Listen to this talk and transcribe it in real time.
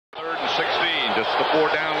3rd and 16, just the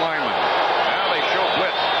 4 down linemen. Now they show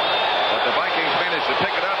blitz, but the Vikings managed to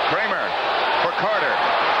pick it up. Kramer for Carter.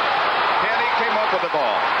 Kenny came up with the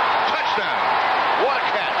ball. Touchdown. What a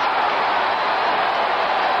catch.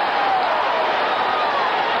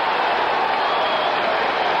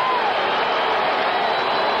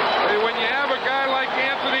 When you have a guy like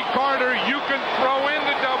Anthony Carter, you can throw in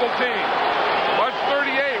the double team. Watch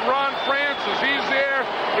 38, Ron Francis. He's there.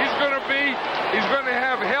 He's going to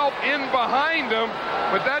have help in behind him,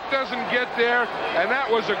 but that doesn't get there, and that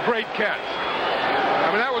was a great catch. I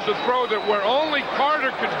mean, that was a throw that where only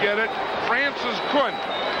Carter could get it, Francis couldn't.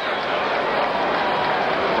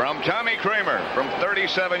 From Tommy Kramer, from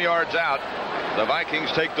 37 yards out, the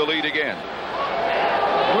Vikings take the lead again.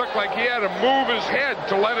 It looked like he had to move his head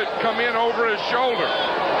to let it come in over his shoulder.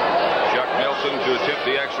 Chuck Nelson to attempt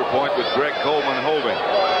the extra point with Greg Coleman holding.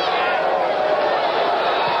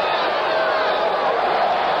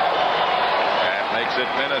 That makes it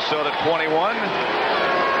Minnesota 21,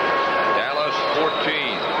 Dallas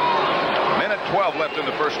 14. Minute 12 left in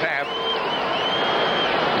the first half.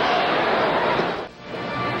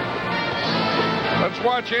 Let's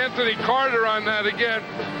watch Anthony Carter on that again.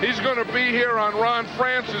 He's going to be here on Ron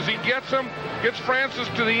Francis. He gets Francis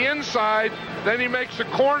to the inside, then he makes a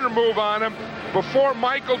corner move on him before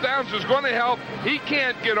Michael Downs is going to help. He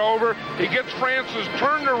can't get over. He gets Francis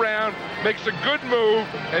turned around, makes a good move,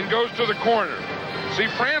 and goes to the corner. See,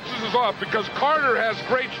 Francis is off because Carter has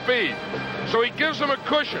great speed. So he gives him a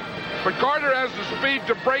cushion. But Carter has the speed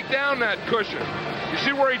to break down that cushion. You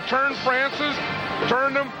see where he turned Francis?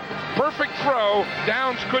 Turned him. Perfect throw.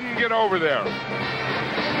 Downs couldn't get over there.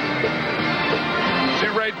 See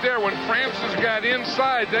right there, when Francis got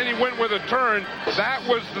inside, then he went with a turn. That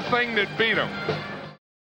was the thing that beat him.